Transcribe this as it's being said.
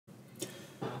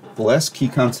The last key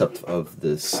concept of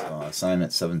this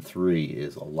assignment 7.3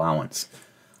 is allowance.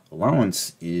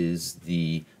 Allowance is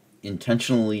the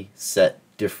intentionally set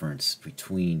difference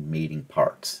between mating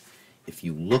parts. If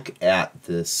you look at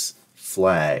this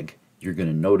flag, you're going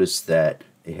to notice that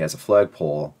it has a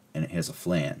flagpole and it has a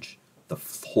flange. The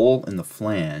hole in the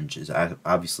flange is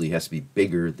obviously has to be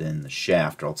bigger than the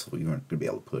shaft, or else you aren't going to be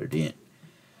able to put it in.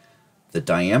 The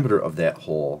diameter of that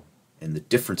hole and the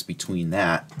difference between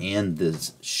that and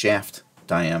this shaft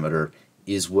diameter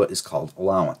is what is called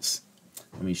allowance.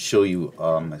 Let me show you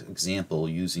an example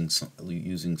using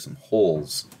some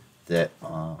holes that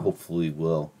hopefully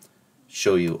will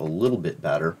show you a little bit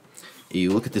better.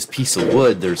 You look at this piece of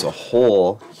wood, there's a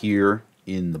hole here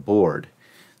in the board.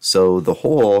 So the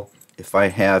hole, if I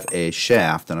have a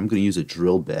shaft, and I'm going to use a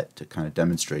drill bit to kind of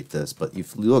demonstrate this, but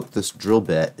if you look, this drill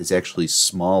bit is actually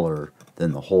smaller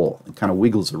than the hole. It kind of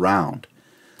wiggles around.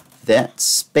 That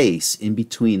space in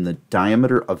between the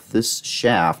diameter of this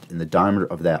shaft and the diameter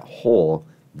of that hole,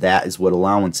 that is what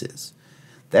allowance is.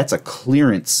 That's a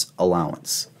clearance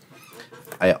allowance.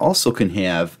 I also can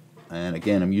have, and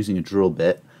again I'm using a drill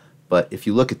bit, but if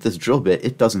you look at this drill bit,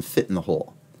 it doesn't fit in the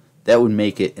hole. That would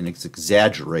make it, and it's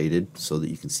exaggerated so that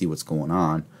you can see what's going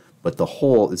on, but the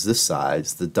hole is this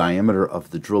size, the diameter of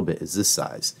the drill bit is this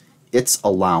size. Its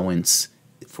allowance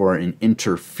for an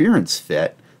interference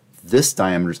fit, this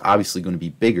diameter is obviously going to be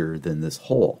bigger than this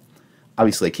hole.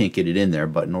 Obviously I can't get it in there,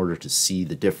 but in order to see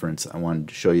the difference I wanted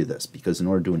to show you this, because in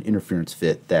order to do an interference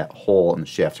fit, that hole and the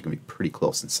shaft are going to be pretty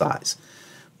close in size.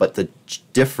 But the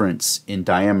difference in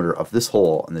diameter of this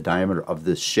hole and the diameter of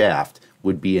this shaft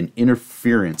would be an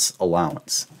interference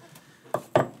allowance.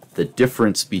 The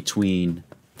difference between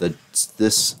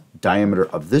this diameter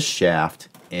of this shaft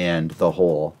and the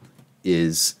hole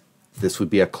is, this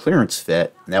would be a clearance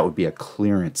fit, and that would be a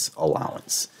clearance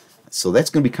allowance. So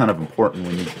that's going to be kind of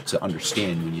important to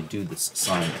understand when you do this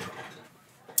assignment.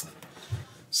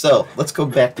 So let's go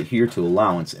back to here to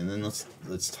allowance, and then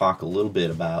let's talk a little bit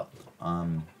about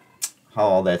how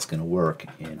all that's going to work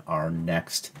in our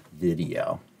next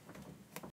video.